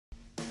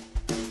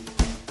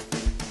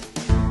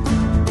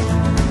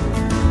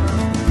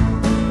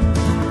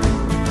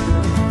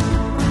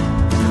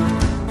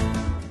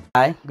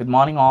Hi, good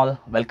morning all.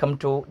 Welcome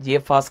to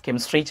GFR's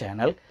Chemistry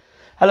channel.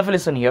 Hello,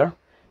 listen here.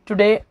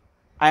 Today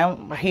I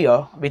am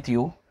here with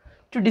you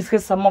to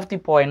discuss some of the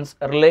points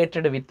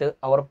related with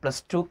our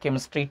plus 2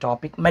 chemistry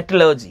topic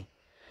metallurgy.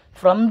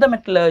 From the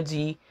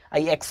metallurgy,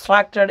 I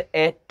extracted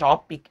a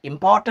topic,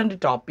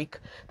 important topic,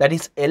 that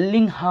is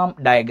Ellingham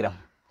diagram.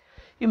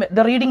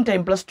 The reading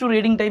time, plus 2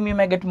 reading time, you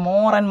may get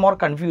more and more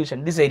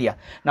confusion. This area,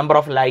 number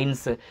of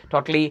lines,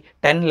 totally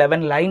 10,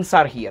 11 lines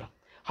are here.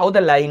 How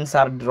the lines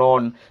are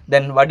drawn,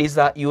 then what is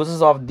the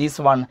uses of this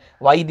one,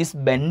 why this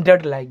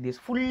bended like this,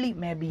 fully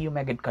maybe you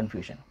may get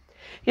confusion.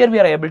 Here we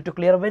are able to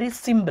clear very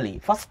simply.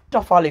 First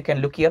of all, you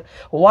can look here,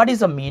 what is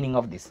the meaning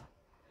of this?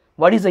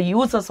 What is the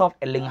uses of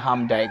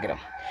Ellingham diagram?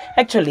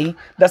 Actually,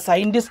 the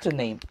scientist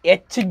name,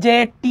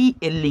 H.J.T.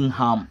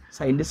 Ellingham,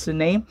 scientist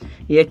name,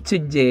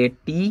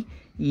 H.J.T.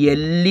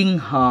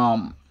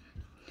 Ellingham,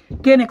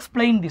 can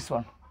explain this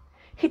one.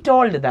 He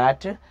told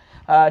that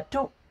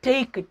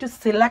to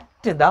select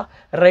the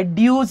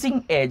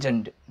reducing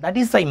agent, that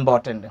is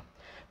important.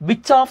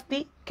 Which of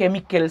the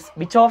chemicals,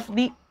 which of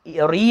the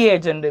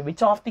reagent,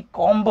 which of the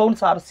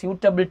compounds are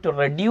suitable to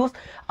reduce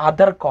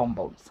other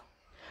compounds.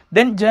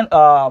 Then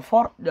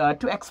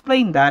to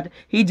explain that,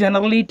 he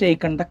generally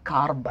taken the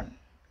carbon.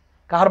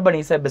 Carbon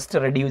is a best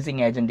reducing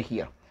agent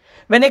here.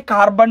 When a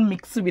carbon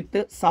mixes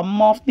with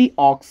some of the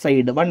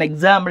oxide, one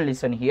example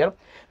listen here.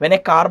 When a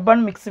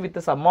carbon mixes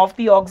with some of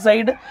the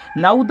oxide,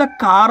 now the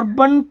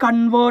carbon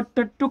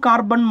converted to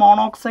carbon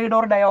monoxide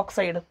or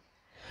dioxide.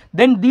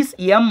 Then this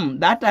M,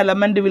 that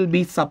element will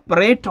be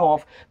separate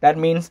off. That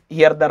means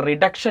here the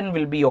reduction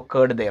will be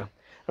occurred there.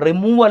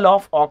 Removal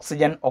of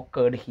oxygen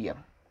occurred here.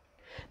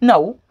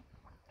 Now,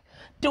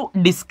 to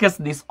discuss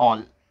this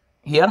all,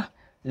 here,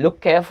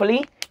 look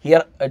carefully.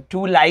 Here,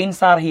 two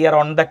lines are here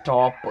on the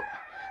top.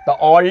 The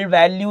all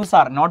values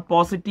are not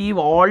positive,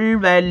 all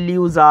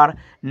values are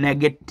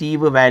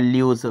negative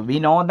values. We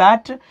know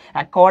that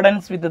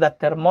accordance with the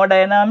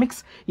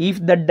thermodynamics,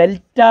 if the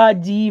delta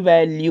G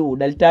value,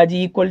 delta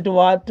G equal to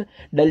what?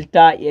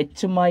 Delta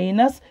H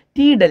minus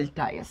T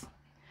delta S.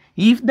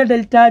 If the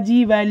delta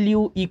G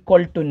value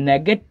equal to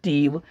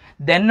negative,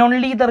 then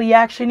only the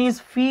reaction is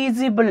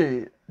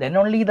feasible. Then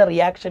only the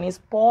reaction is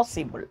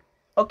possible.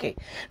 Okay.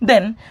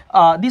 Then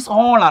this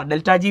all are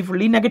delta G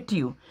fully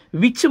negative.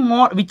 Which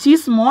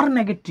is more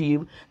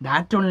negative,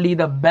 that only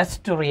the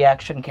best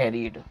reaction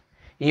carried.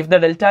 If the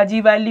delta G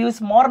value is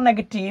more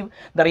negative,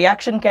 the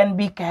reaction can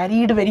be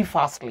carried very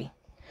fastly.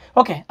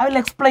 Okay, I will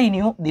explain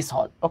you this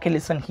all. Okay,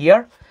 listen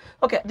here.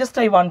 Okay, just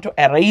I want to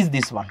erase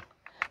this one.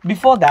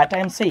 Before that, I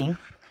am saying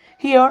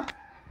here,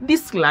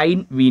 this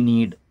line we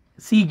need.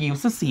 C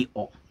gives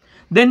CO.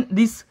 Then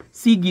this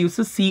C gives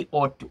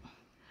CO2.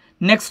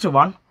 Next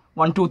one,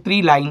 1, 2,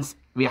 3 lines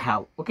we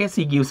have. Okay,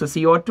 C gives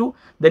CO2,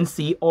 then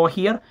CO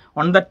here.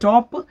 On the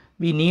top,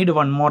 we need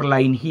one more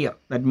line here.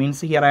 That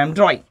means here I am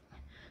drawing.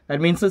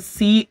 That means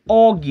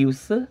CO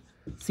gives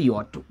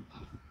CO2.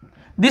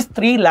 These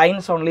 3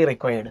 lines only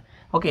required.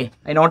 Okay,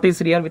 I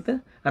noticed here with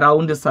a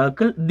round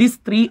circle. These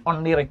 3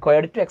 only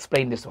required to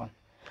explain this one.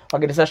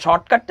 Okay, this is a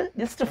shortcut.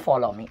 Just to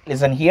follow me.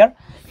 Listen here.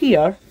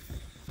 Here,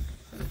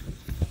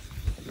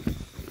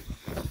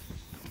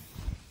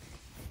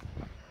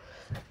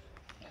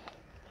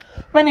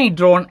 when I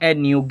drawn a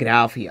new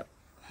graph here,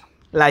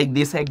 like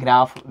this a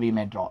graph we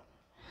may draw.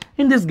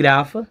 In this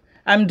graph,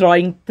 I am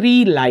drawing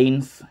 3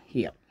 lines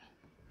here.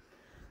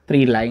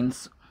 3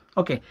 lines.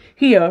 Okay,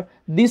 here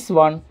this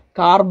one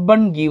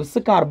carbon gives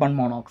carbon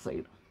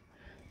monoxide.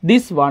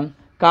 This one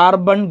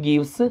carbon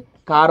gives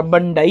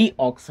carbon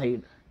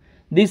dioxide.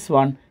 This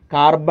one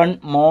carbon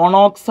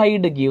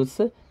monoxide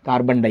gives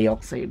carbon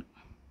dioxide.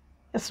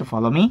 Just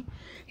follow me.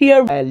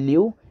 Here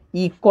value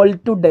equal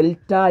to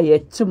delta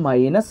H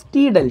minus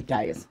T delta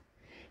S.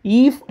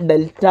 If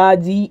delta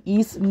G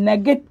is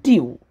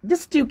negative,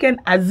 just you can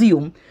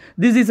assume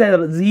this is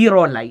a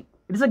 0 line.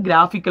 It is a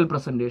graphical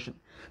presentation.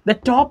 The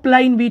top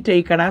line we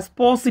taken as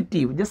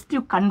positive. Just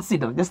you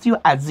consider, just you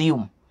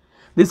assume.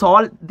 This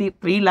all the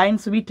 3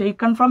 lines we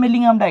taken from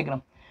Ellingham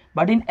diagram.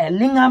 But in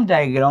Ellingham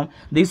diagram,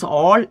 these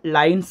all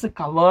lines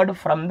covered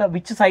from the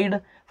which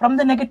side? From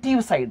the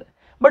negative side.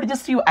 But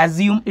just you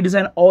assume it is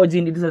an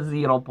origin, it is a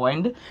 0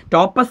 point.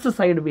 Topmost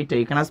side we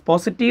taken as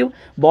positive,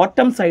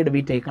 bottom side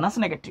we taken as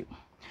negative.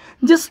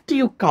 Just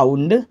you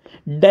count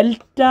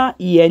delta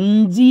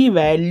Ng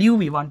value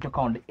we want to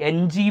count.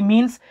 Ng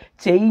means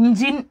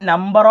change in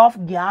number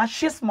of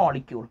gaseous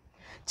molecule.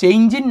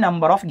 Change in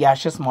number of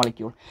gaseous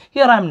molecule.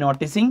 Here I am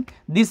noticing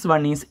this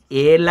one is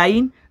A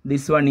line,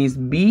 this one is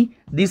B,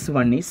 this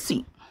one is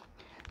C.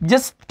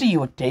 Just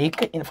you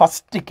take in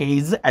first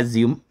case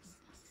assume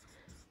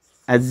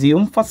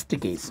first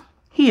case.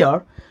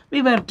 Here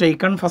we were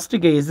taken first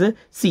case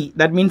C,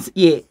 that means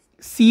A.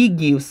 C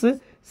gives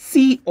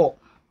CO.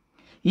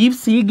 If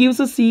C gives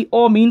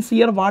CO means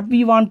here what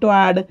we want to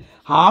add?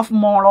 Half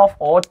mole of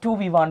O2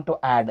 we want to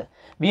add.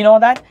 We know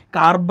that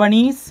carbon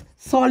is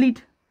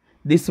solid.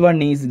 This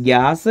one is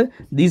gas.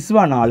 This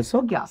one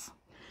also gas.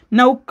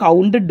 Now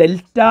count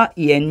delta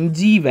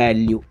Ng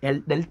value.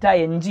 Delta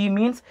Ng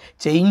means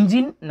change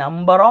in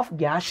number of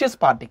gaseous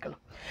particle.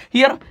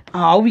 Here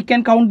how we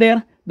can count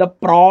there? The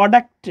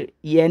product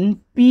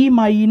Np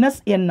minus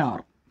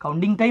Nr.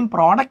 Counting time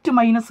product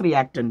minus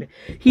reactant.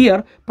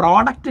 Here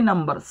product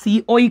number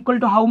CO equal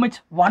to how much?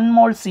 1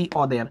 mole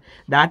CO there.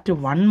 That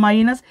 1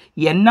 minus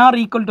Nr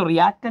equal to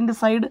reactant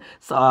side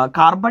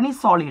carbon is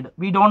solid.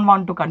 We don't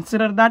want to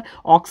consider that.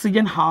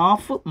 Oxygen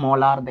half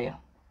molar there.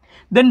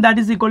 Then that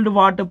is equal to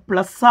what?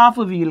 Plus half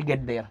we will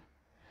get there.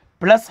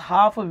 Plus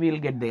half we will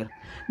get there.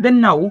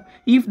 Then now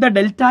if the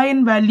delta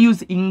N value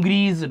is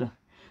increased,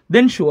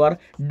 then sure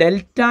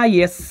delta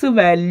S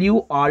value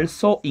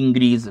also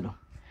increased.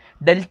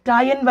 Delta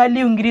N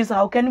value increase,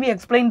 how can we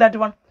explain that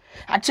one?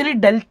 Actually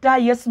delta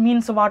S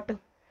means what?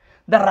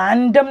 The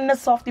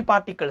randomness of the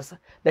particles,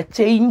 the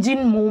change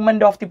in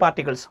movement of the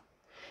particles.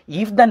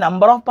 If the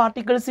number of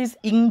particles is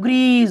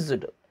increased,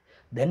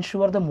 then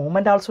sure the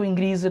movement also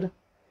increased.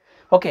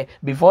 Okay,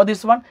 before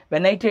this one,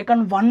 when I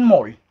taken 1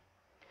 mole,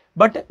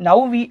 but now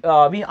we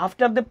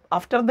after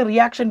the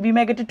reaction we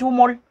may get 2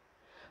 mole.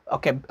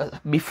 Okay,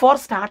 before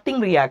starting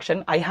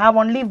reaction I have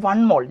only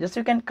 1 mole. Just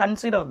you can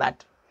consider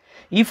that.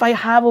 If I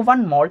have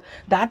 1 mole,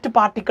 that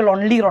particle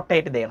only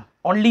rotate there,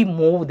 only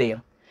move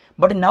there.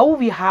 But now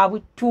we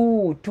have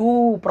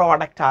two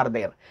products are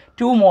there,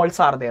 2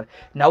 moles are there.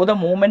 Now the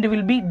movement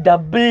will be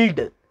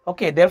doubled.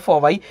 Okay,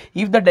 therefore why?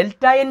 If the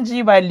delta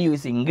Ng value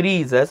is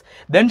increases,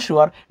 then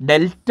sure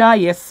delta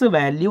S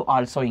value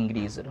also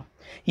increased.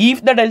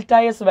 If the delta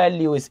S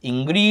value is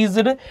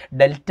increased,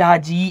 delta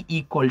G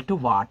equal to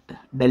what?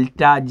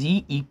 Delta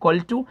G equal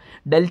to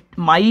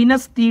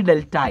minus T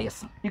delta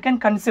S. You can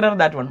consider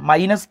that one,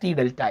 minus T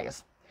delta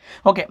S.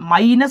 Okay,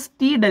 minus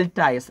T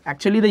delta S.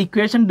 Actually the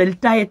equation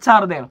delta H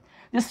are there.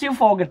 Just you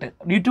forget it.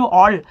 Due to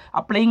all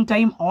applying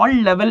time, all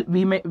level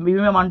we may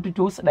want to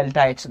choose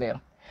delta H there.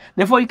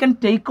 Therefore you can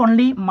take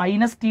only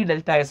minus T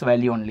delta S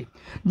value only.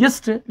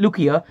 Just look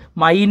here,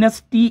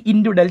 minus T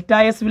into delta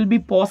S will be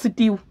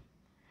positive.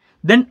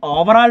 Then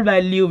overall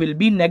value will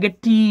be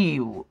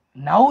negative.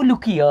 Now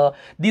look here,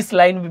 this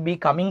line will be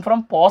coming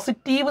from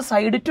positive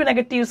side to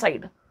negative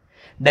side.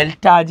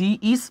 Delta G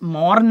is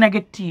more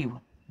negative.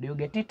 Do you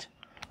get it?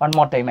 One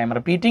more time I am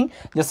repeating.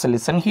 Just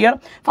listen here.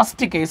 First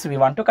case we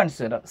want to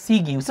consider. C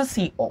gives a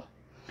CO.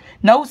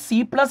 Now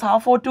C plus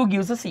half O2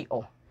 gives a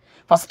CO.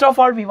 First of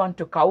all we want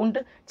to count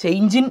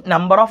change in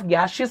number of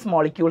gaseous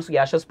molecules,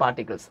 gaseous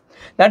particles.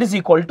 That is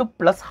equal to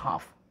plus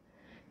half.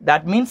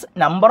 That means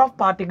number of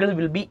particles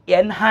will be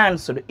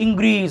enhanced,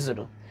 increased.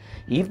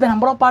 If the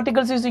number of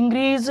particles is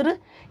increased,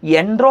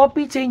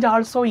 entropy change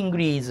also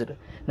increased.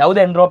 Now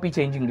the entropy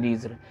change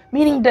increased,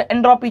 meaning the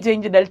entropy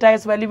change delta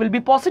S value will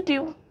be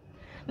positive.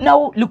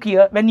 Now look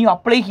here, when you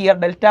apply here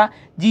delta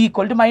G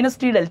equal to minus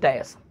T delta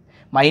S.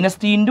 Minus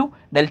T into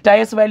delta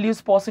S value is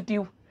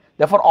positive.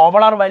 Therefore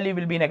overall value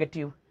will be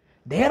negative.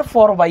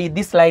 Therefore why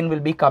this line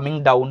will be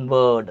coming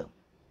downward.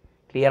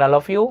 Clear all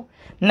of you?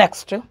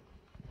 Next.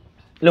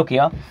 Look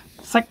here,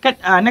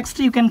 next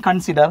you can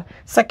consider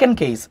second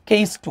case,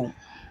 case 2.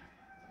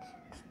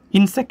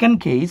 In second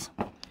case,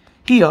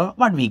 here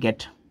what we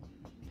get?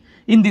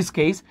 In this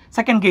case,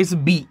 second case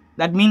B,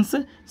 that means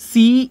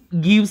C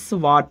gives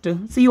what?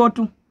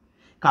 CO2.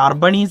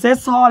 Carbon is a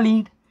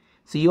solid.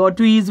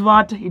 CO2 is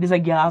what? It is a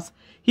gas.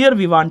 Here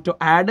we want to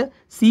add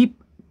C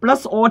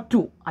plus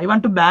O2. I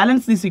want to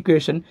balance this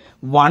equation.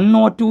 1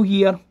 O2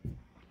 here.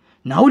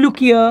 Now look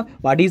here,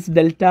 what is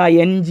delta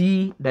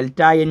Ng?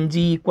 Delta Ng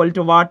equal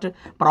to what?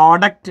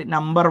 Product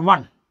number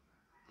 1.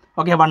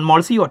 Okay, 1 mole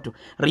CO2.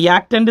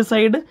 Reactant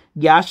side,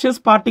 gaseous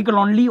particle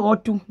only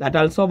O2. That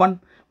also 1.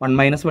 1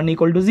 minus 1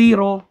 equal to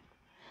 0.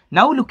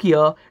 Now look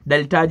here,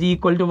 delta G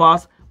equal to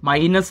what?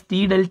 Minus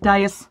T delta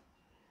S.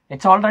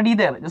 It's already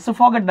there. Just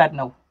forget that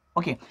now.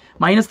 Okay,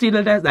 minus T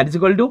delta S, that is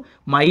equal to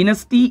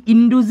minus T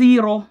into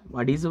 0.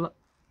 What is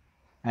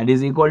that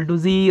is equal to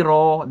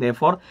 0.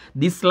 Therefore,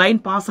 this line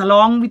pass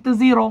along with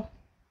 0.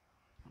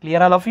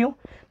 Clear all of you?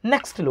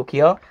 Next look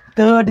here,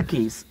 third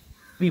case.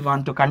 We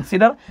want to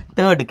consider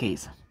third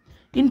case.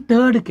 In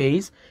third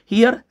case,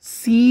 here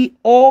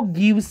CO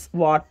gives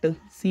what?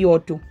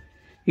 CO2.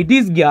 It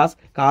is gas.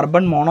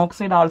 Carbon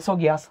monoxide also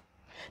gas.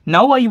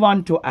 Now I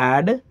want to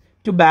add,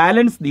 to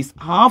balance this,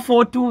 half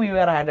O2 we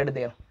were added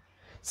there.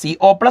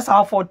 CO plus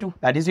half O2,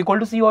 that is equal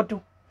to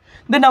CO2.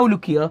 Then now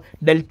look here,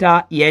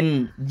 delta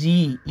Ng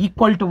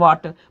equal to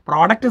what?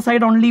 Product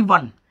side only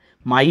 1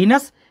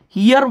 minus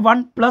here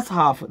 1 plus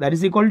half, that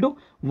is equal to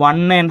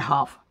 1 and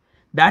half.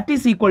 That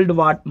is equal to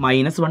what?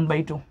 Minus 1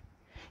 by 2.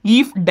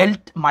 If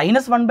delta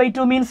minus 1 by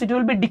 2 means it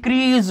will be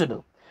decreased.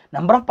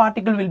 Number of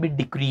particle will be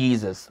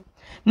decreases.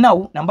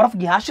 Now number of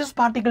gaseous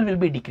particle will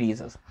be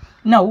decreases.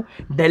 Now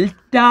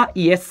delta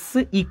S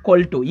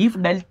equal to,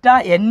 if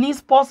delta N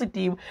is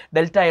positive,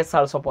 delta S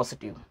also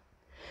positive.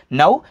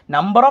 Now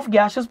number of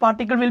gaseous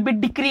particle will be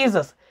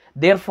decreases.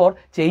 Therefore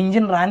change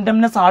in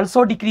randomness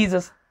also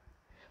decreases.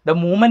 The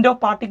movement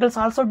of particles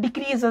also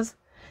decreases.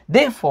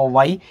 Therefore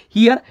why?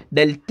 Here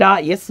delta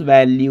S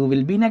value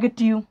will be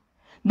negative.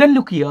 Then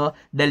look here,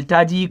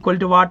 delta G equal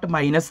to what?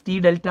 Minus T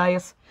delta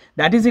S.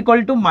 That is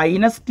equal to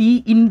minus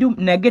T into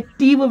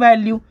negative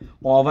value.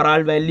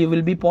 Overall value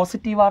will be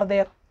positive are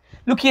there.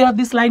 Look here,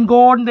 this line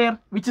go on there.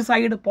 Which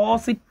side?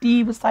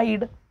 Positive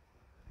side.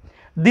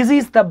 This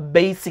is the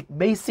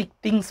basic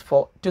things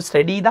for to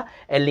study the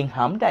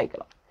Ellingham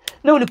diagram.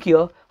 Now look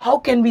here, how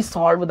can we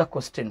solve the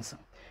questions?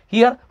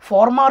 Here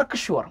 4 mark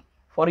sure.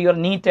 For your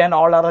NEET and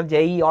all other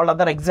JEE, all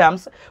other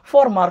exams,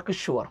 4 mark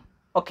sure.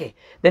 Okay,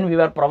 then we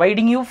were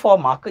providing you 4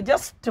 mark,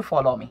 just to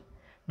follow me.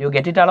 Do you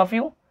get it, all of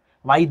you?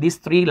 Why these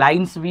 3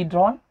 lines we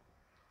drawn?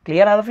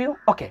 Clear, all of you?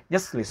 Okay,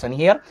 just listen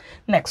here.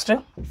 Next,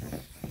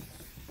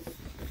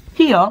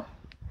 here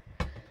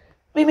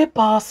we may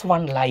pass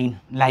one line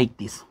like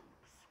this.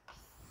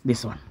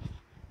 This one.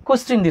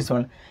 Question this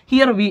one.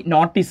 Here we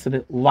noticed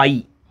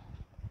Y.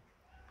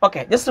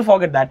 Okay, just to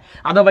forget that.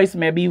 Otherwise,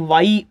 maybe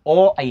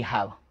YO I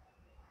have.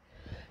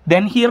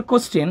 Then here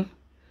question,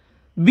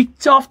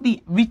 which of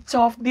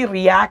the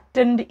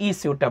reactant is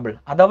suitable?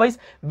 Otherwise,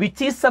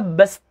 which is the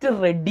best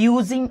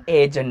reducing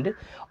agent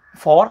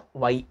for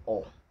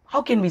YO?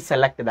 How can we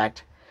select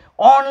that?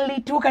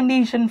 Only 2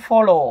 conditions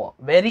follow.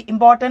 Very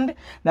important.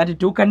 That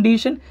 2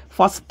 conditions.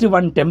 First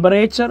one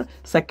temperature,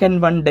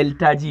 second one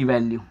delta G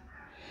value.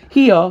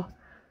 Here,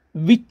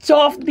 which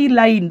of the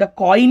line, the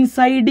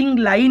coinciding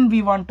line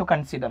we want to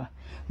consider?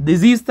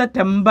 This is the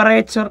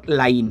temperature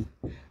line.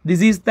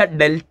 This is the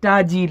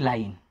delta G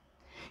line.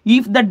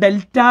 If the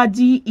delta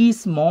G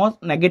is more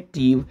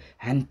negative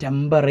and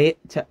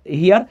temperature,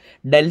 here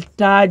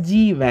delta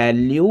G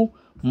value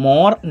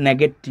more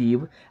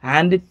negative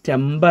and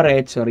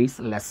temperature is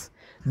less.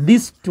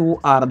 These 2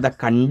 are the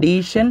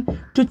condition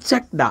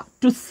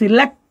to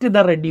select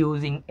the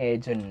reducing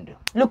agent.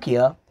 Look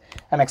here,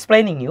 I am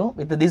explaining you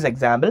with this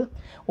example.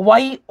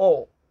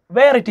 YO,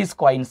 where it is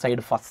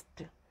coincide first?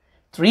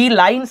 3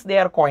 lines they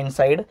are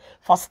coincide.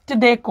 First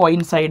they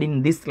coincide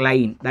in this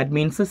line. That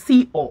means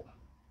CO.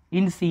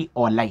 In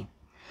CO line.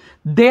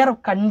 Their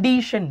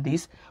condition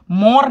is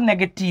more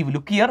negative.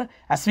 Look here,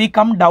 as we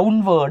come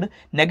downward,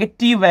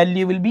 negative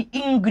value will be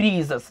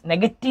increases.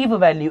 Negative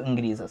value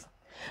increases.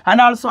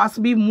 And also as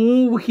we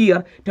move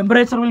here,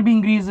 temperature will be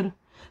increased.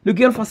 Look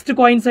here, first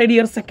coincide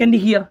here, second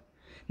here.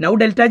 Now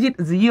delta G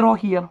 0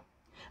 here.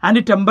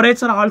 And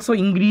temperature also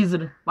increased.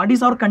 What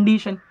is our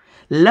condition?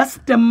 Less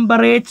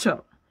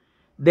temperature.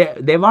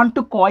 They want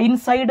to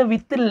coincide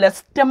with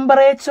less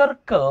temperature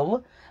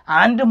curve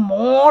and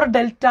more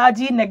delta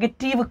G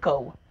negative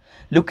curve.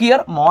 Look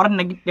here, more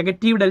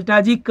negative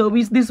delta G curve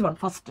is this one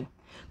first.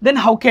 Then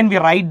how can we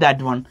write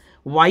that one?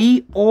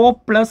 YO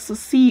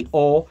plus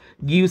CO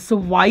gives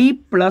Y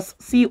plus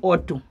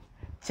CO2.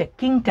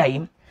 Checking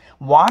time.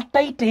 What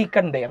I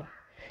taken there?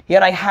 Here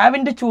I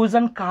haven't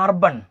chosen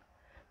carbon.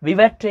 We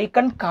were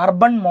taken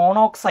carbon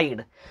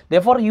monoxide.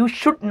 Therefore, you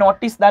should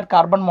notice that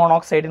carbon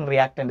monoxide in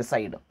reactant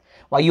side.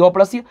 YO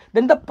plus U.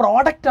 Then the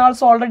product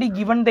also already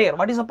given there.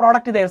 What is the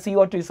product there?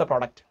 CO2 is a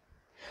product.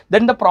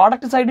 Then the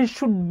product side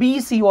should be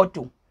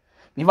CO2.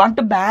 We want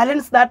to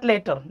balance that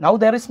later. Now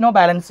there is no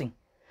balancing.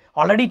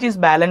 Already it is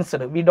balanced.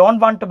 We don't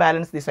want to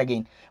balance this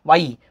again.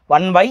 Y,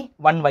 1Y,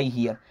 1Y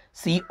here.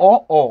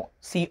 COO,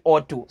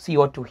 CO2,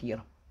 CO2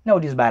 here. Now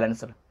it is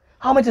balanced.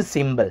 How much is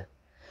simple?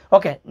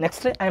 Okay,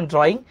 next I am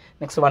drawing.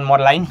 Next one more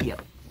line here.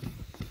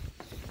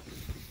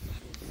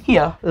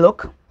 Here,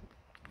 look.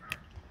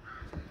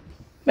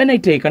 When I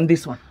taken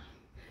this one,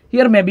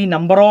 here may be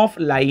number of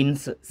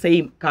lines,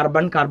 same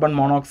carbon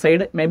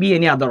monoxide, maybe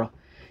any other.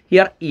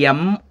 Here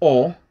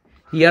MO,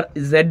 here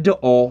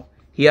ZO,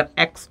 here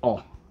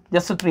XO.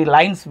 Just 3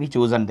 lines we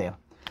chosen there.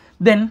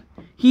 Then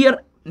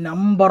here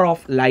number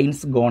of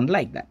lines gone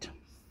like that.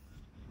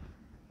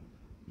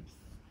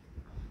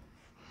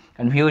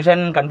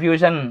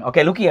 Confusion.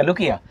 Okay, look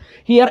here.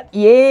 Here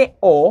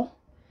AO,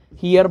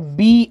 here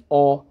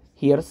BO,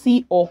 here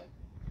CO.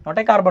 Not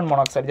a carbon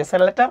monoxide, just a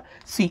letter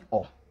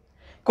CO.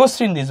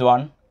 Question this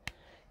one.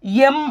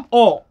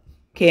 MO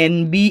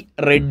can be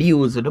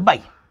reduced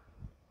by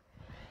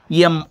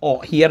MO.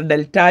 Here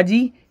delta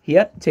G,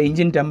 here change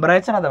in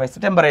temperature, otherwise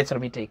temperature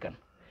be taken.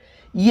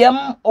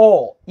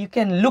 MO, you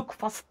can look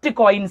first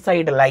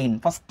coincide line.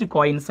 First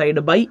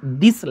coincide by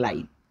this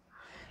line.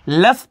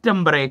 Less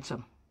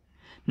temperature.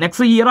 Next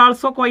here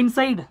also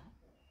coincide.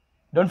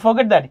 Don't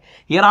forget that.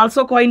 Here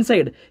also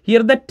coincide.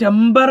 Here the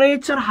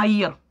temperature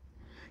higher.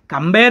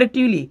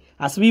 Comparatively,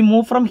 as we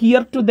move from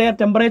here to there,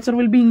 temperature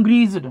will be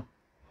increased.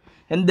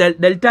 And the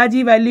delta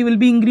G value will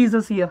be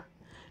increases here.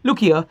 Look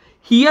here.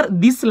 Here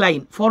this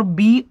line, for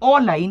BO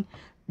line,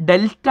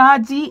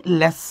 delta G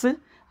less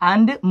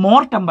and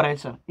more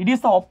temperature. It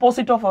is the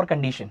opposite of our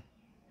condition.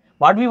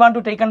 What we want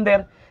to take on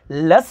there?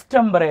 Less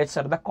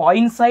temperature. The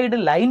coincide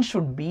line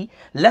should be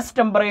less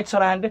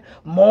temperature and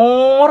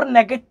more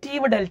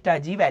negative delta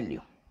G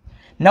value.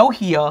 Now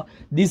here,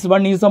 this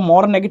one is a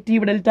more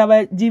negative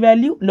delta G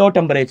value, low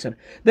temperature.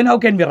 Then how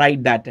can we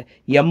write that?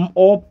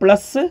 MO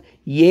plus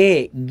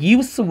A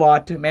gives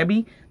what?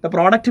 Maybe the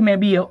product may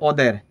be O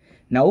there.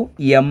 Now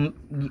M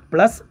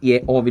plus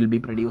AO will be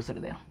produced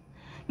there.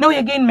 Now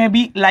again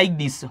maybe like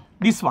this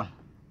one.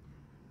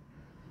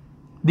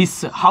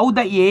 this, how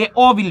the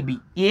AO will be.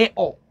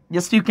 AO,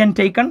 just you can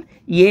take an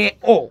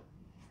AO.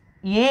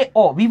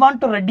 AO, we want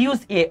to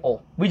reduce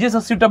AO, which is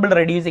a suitable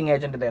reducing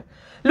agent there.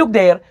 Look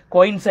there,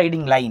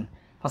 coinciding line.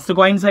 First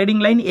coinciding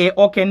line,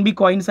 AO can be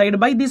coincided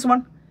by this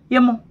one,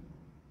 MO.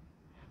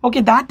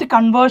 Okay, that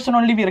conversion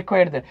only we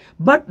required there.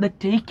 But the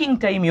taking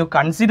time, you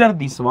consider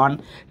this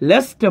one,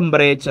 less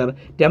temperature.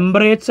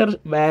 Temperature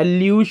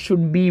value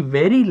should be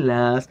very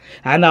less,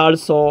 and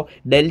also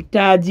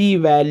delta G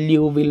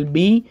value will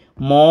be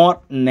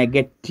more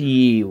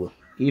negative.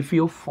 If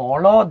you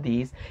follow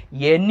these,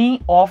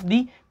 any of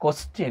the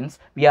questions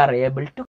we are able to